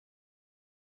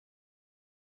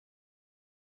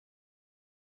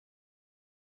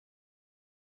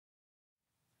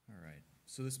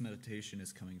So this meditation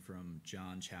is coming from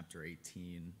John chapter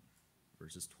 18,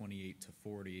 verses 28 to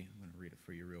 40. I'm going to read it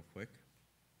for you real quick.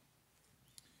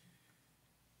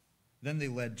 Then they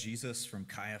led Jesus from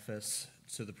Caiaphas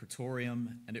to the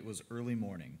praetorium, and it was early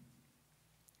morning.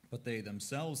 But they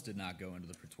themselves did not go into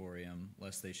the praetorium,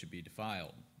 lest they should be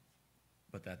defiled,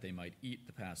 but that they might eat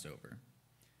the Passover.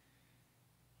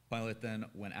 Pilate then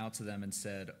went out to them and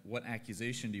said, "What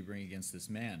accusation do you bring against this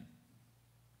man?"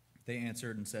 They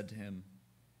answered and said to him,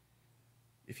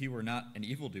 "If he were not an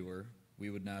evildoer, we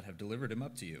would not have delivered him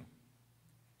up to you."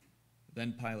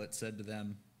 Then Pilate said to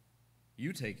them,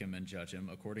 "You take him and judge him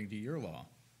according to your law."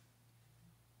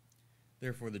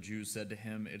 Therefore the Jews said to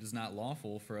him, "It is not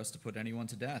lawful for us to put anyone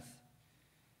to death,"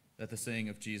 that the saying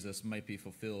of Jesus might be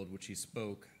fulfilled, which he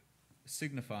spoke,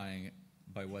 signifying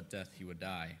by what death he would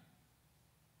die.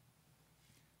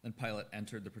 Then Pilate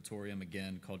entered the praetorium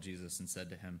again, called Jesus, and said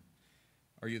to him,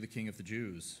 "Are you the king of the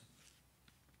Jews?"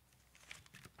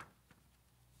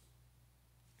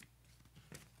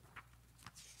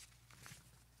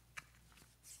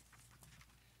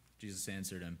 Jesus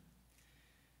answered him,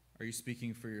 "Are you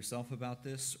speaking for yourself about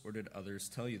this, or did others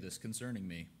tell you this concerning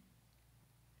me?"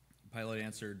 Pilate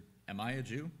answered, "Am I a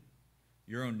Jew?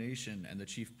 Your own nation and the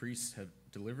chief priests have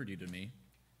delivered you to me.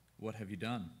 What have you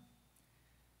done?"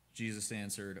 Jesus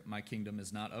answered, "My kingdom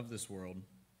is not of this world.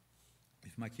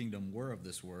 If my kingdom were of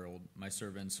this world, my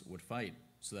servants would fight,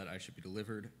 so that I should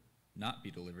not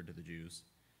be delivered to the Jews.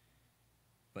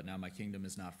 But now my kingdom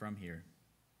is not from here."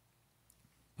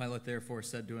 Pilate therefore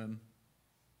said to him,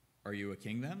 "Are you a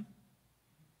king then?"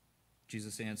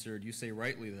 Jesus answered, "You say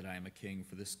rightly that I am a king.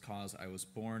 For this cause I was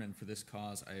born, and for this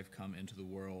cause I have come into the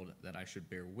world, that I should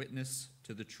bear witness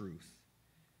to the truth.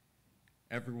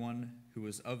 Everyone who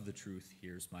is of the truth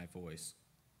hears my voice."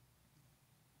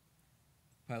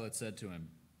 Pilate said to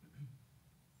him,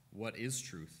 "What is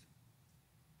truth?"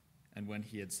 And when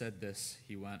he had said this,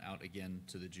 he went out again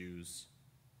to the Jews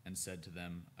and said to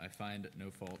them, "I find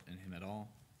no fault in him at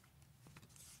all.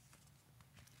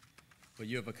 But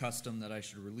you have a custom that I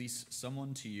should release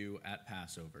someone to you at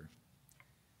Passover.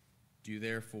 Do you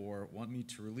therefore want me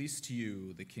to release to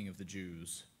you the king of the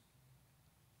Jews?"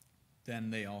 Then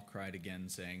they all cried again,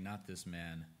 saying, "Not this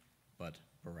man, but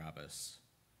Barabbas."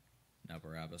 Now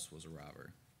Barabbas was a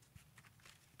robber.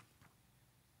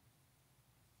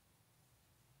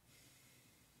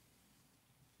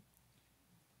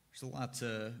 There's a lot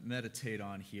to meditate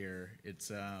on here. It's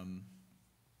a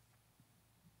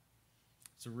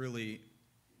really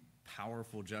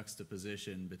powerful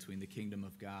juxtaposition between the kingdom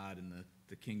of God and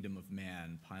the kingdom of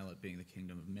man. Pilate being the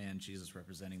kingdom of man, Jesus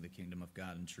representing the kingdom of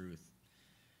God in truth.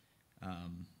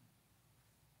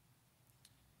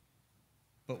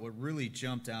 But what really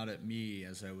jumped out at me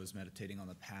as I was meditating on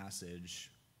the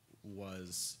passage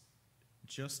was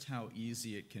just how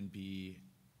easy it can be,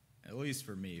 at least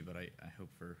for me, but I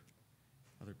hope for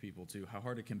other people too, how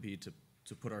hard it can be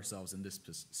to put ourselves in this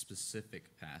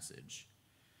specific passage.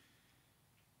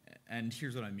 And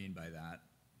here's what I mean by that.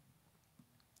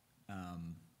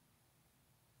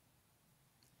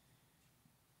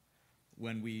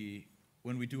 When we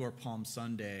do our Palm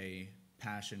Sunday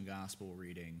Passion Gospel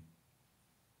reading,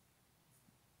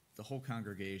 the whole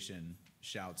congregation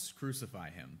shouts,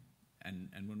 "Crucify him."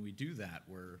 And when we do that,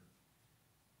 we're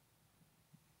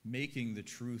making the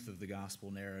truth of the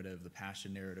gospel narrative, the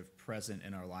passion narrative, present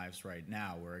in our lives right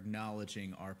now. We're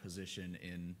acknowledging our position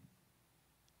in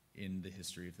the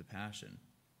history of the passion.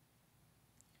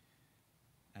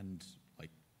 And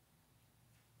like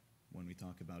when we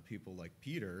talk about people like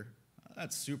Peter,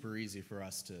 that's super easy for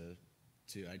us to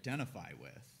identify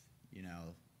with. You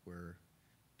know, we're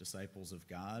disciples of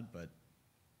God, but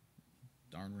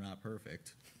darn, we're not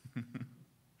perfect.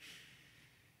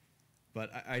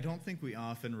 But I don't think we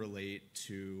often relate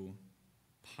to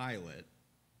Pilate.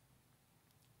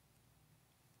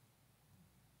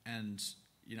 And,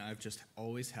 you know, I've just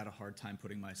always had a hard time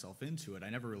putting myself into it. I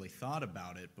never really thought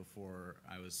about it before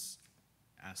I was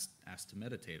asked to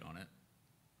meditate on it.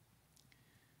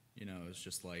 You know, it's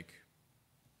just like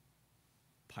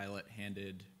Pilate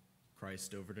handed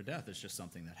Christ over to death. It's just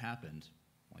something that happened,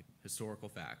 like historical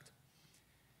fact.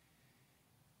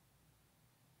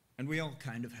 And we all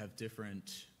kind of have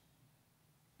different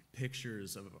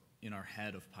pictures in our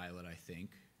head of Pilate, I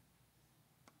think.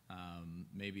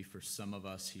 Maybe for some of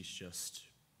us, he's just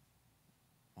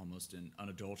almost an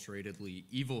unadulteratedly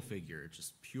evil figure,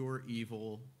 just pure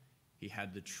evil. He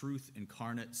had the truth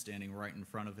incarnate standing right in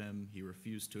front of him. He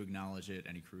refused to acknowledge it,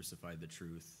 and he crucified the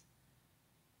truth.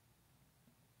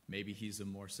 Maybe he's a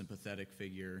more sympathetic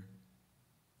figure.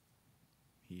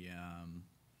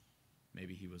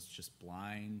 Maybe he was just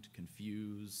blind,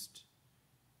 confused,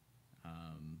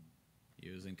 He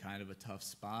was in kind of a tough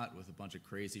spot with a bunch of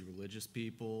crazy religious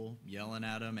people yelling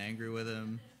at him, angry with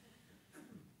him.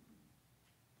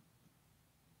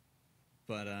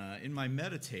 But in my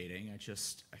meditating, I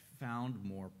found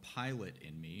more Pilate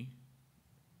in me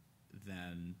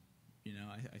than,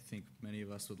 I think many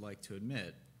of us would like to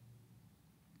admit.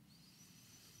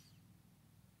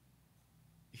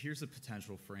 Here's a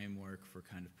potential framework for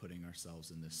kind of putting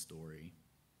ourselves in this story,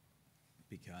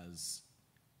 because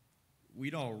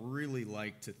we'd all really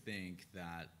like to think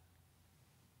that,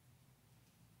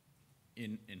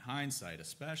 in hindsight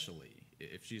especially,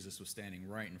 if Jesus was standing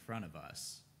right in front of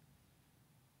us,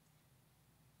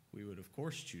 we would of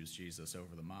course choose Jesus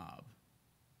over the mob.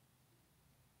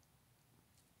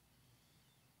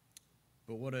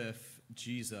 But what if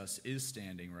Jesus is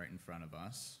standing right in front of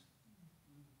us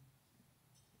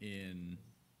in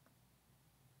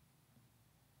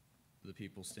the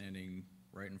people standing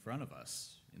right in front of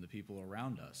us, in the people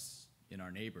around us, in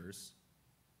our neighbors?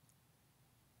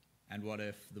 And what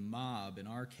if the mob, in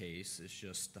our case, is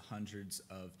just the hundreds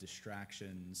of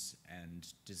distractions and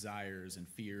desires and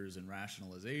fears and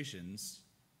rationalizations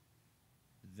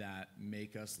that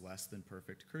make us less than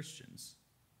perfect Christians?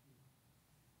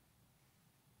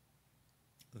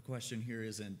 The question here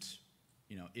isn't,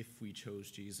 if we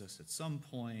chose Jesus at some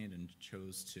point and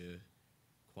chose to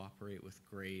cooperate with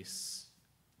grace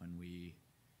when we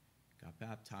got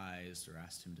baptized or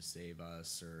asked him to save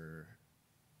us or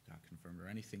got confirmed or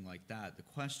anything like that. The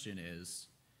question is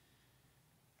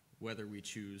whether we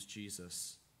choose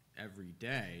Jesus every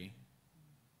day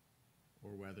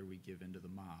or whether we give in to the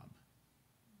mob.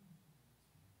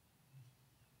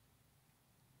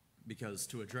 Because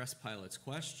to address Pilate's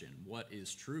question, what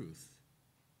is truth?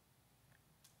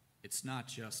 It's not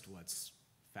just what's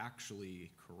factually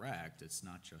correct. It's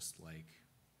not just like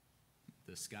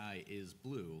the sky is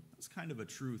blue. It's kind of a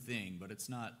true thing, but it's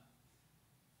not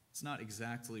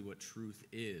exactly what truth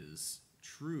is.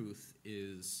 Truth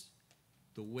is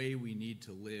the way we need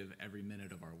to live every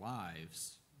minute of our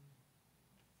lives.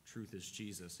 Truth is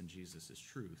Jesus, and Jesus is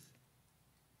truth.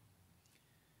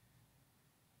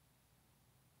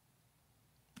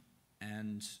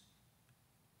 And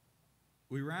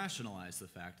we rationalize the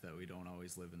fact that we don't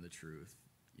always live in the truth.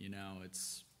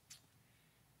 It's,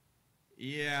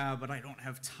 but I don't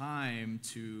have time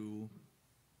to ...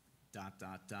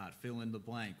 fill in the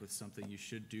blank with something you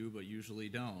should do but usually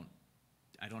don't.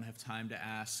 I don't have time to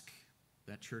ask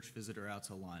that church visitor out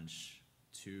to lunch,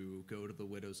 to go to the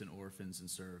widows and orphans and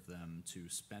serve them, to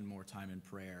spend more time in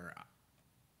prayer.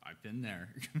 I've been there.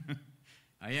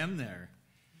 I am there.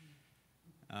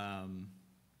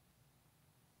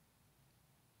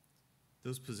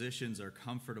 Those positions are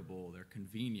comfortable, they're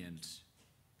convenient.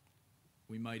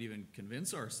 We might even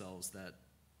convince ourselves that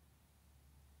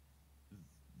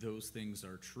those things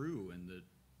are true in the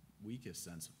weakest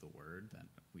sense of the word, that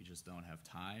we just don't have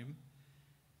time.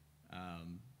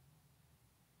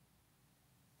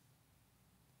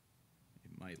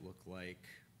 It might look like,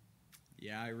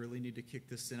 I really need to kick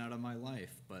this sin out of my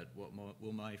life, but what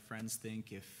will my friends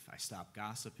think if I stop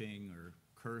gossiping or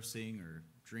cursing or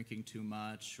drinking too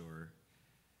much? Or,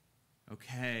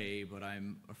 okay, but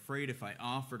I'm afraid if I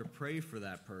offer to pray for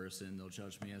that person, they'll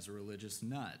judge me as a religious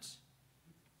nut.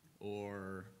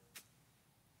 Or,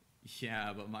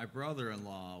 but my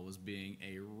brother-in-law was being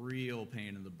a real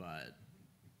pain in the butt.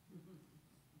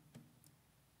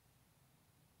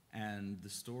 And the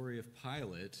story of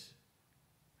Pilate,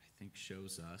 I think,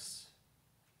 shows us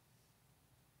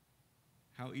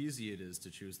how easy it is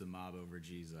to choose the mob over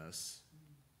Jesus.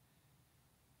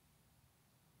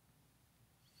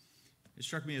 It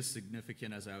struck me as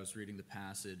significant as I was reading the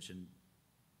passage, and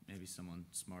maybe someone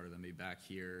smarter than me back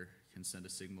here can send a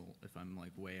signal if I'm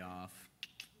way off.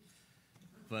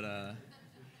 But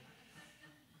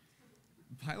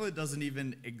Pilate doesn't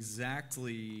even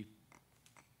exactly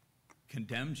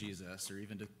condemn Jesus or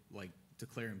even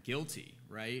declare him guilty,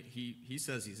 right? He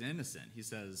says he's innocent. He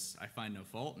says, I find no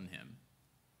fault in him.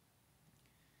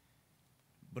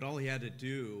 But all he had to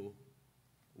do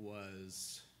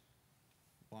was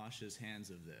wash his hands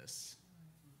of this.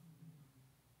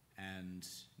 And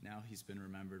now he's been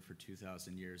remembered for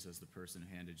 2,000 years as the person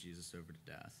who handed Jesus over to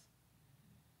death.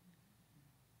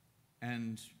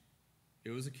 And it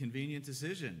was a convenient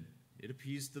decision. It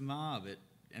appeased the mob.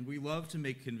 And we love to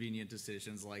make convenient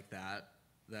decisions like that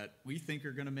we think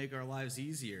are going to make our lives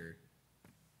easier.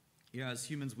 As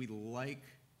humans, we like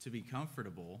to be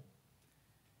comfortable,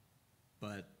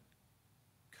 but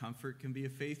comfort can be a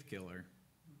faith killer,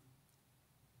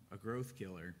 a growth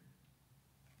killer,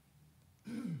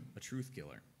 a truth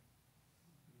killer.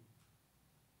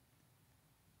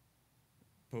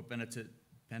 Pope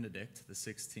Benedict the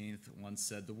 16th once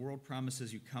said, "The world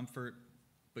promises you comfort,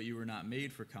 but you were not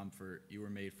made for comfort, you were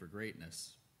made for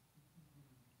greatness."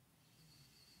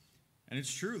 And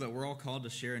it's true that we're all called to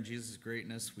share in Jesus'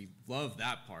 greatness. We love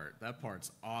that part. That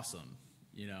part's awesome.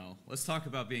 Let's talk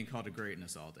about being called to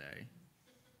greatness all day.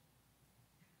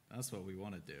 That's what we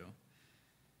want to do.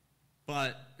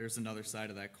 But there's another side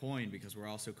of that coin, because we're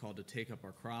also called to take up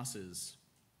our crosses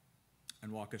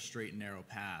and walk a straight and narrow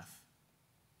path.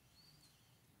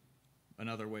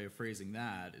 Another way of phrasing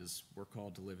that is we're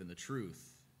called to live in the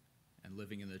truth. And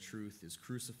living in the truth is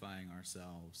crucifying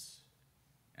ourselves.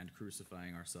 And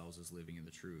crucifying ourselves is living in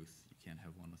the truth. You can't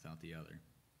have one without the other.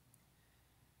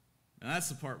 And that's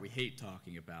the part we hate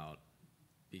talking about,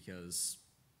 because,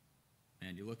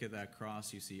 man, you look at that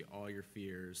cross, you see all your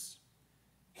fears.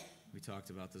 We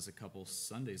talked about this a couple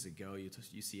Sundays ago.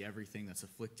 You see everything that's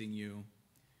afflicting you.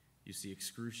 You see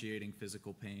excruciating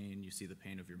physical pain. You see the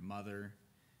pain of your mother.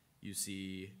 You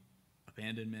see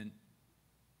abandonment.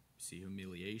 You see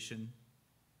humiliation,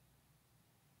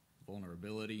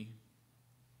 vulnerability,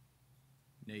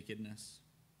 nakedness.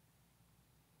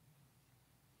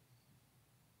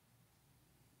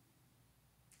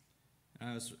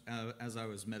 As I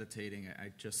was meditating, I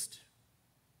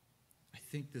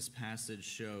think this passage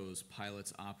shows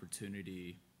Pilate's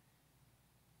opportunity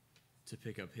to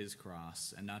pick up his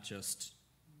cross and not just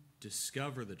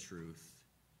discover the truth,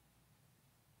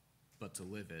 but to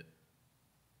live it.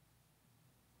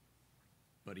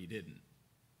 But he didn't.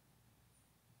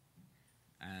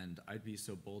 And I'd be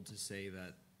so bold to say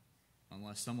that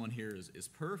unless someone here is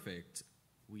perfect,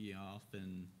 we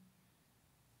often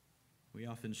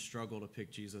struggle to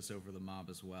pick Jesus over the mob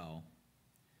as well.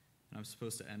 And I'm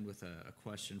supposed to end with a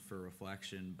question for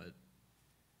reflection, but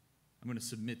I'm going to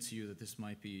submit to you that this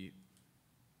might be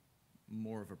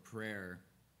more of a prayer.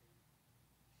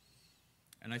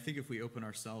 And I think if we open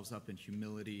ourselves up in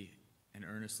humility and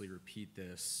earnestly repeat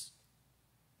this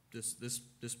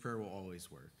prayer will always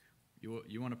work.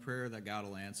 You want a prayer that God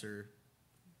will answer?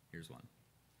 Here's one.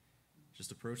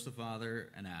 Just approach the Father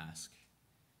and ask,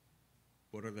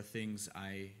 what are the things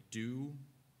I do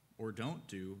or don't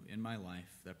do in my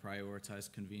life that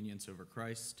prioritize convenience over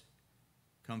Christ,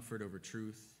 comfort over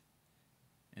truth,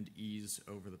 and ease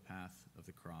over the path of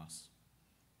the cross?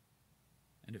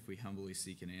 And if we humbly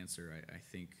seek an answer, I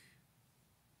think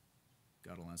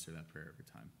God will answer that prayer every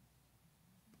time.